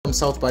from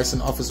South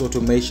Bison Office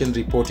Automation,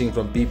 reporting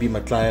from BB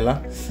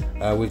Matlaela.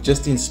 We've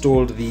just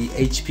installed the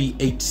HP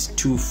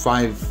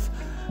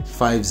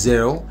 82550. We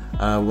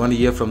want to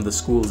hear from the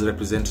school's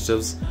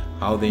representatives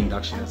how the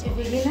induction is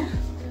going. Here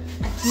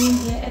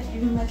at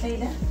BB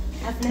Matlaela,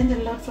 I've learned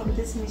a lot from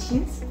these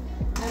machines.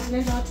 I've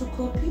learned how to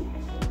copy,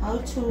 how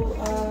to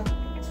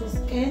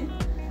scan,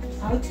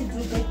 how to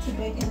do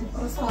back-to-back, and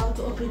also how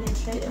to open a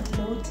tray and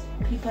load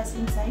papers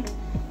inside.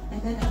 And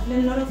then I've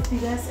learned a lot of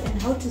figures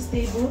and how to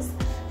staples,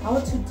 how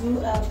to do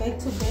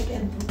back-to-back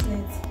and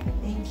booklets.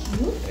 Thank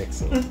you.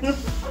 Excellent.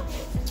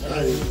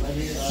 Hi, my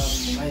name is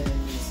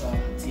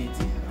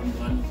Titi. I'm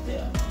one of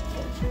the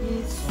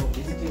Yes. So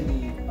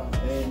basically,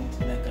 I've learned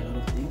like a lot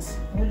of things,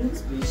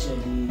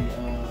 especially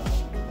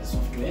the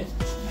software.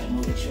 I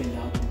know actually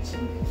how the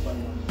machine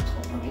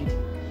operate.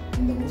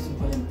 And the most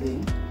important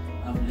thing,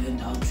 I've learned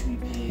how to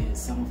repair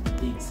some of the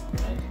things,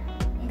 right?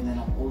 And then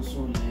I've also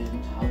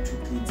learned how to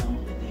clean some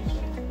of the things,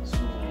 right? So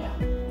yeah,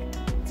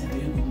 it's a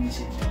very good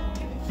machine.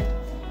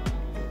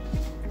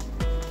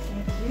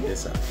 Yes,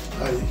 sir.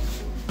 Hi,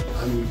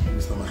 I'm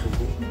Mr.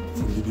 Mookgophong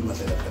from BB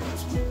Matlaela Primary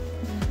School.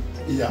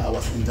 Yeah, I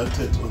was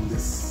inducted on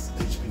this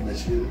HP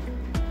machine.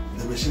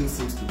 The machine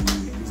seems to be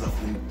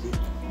user-friendly.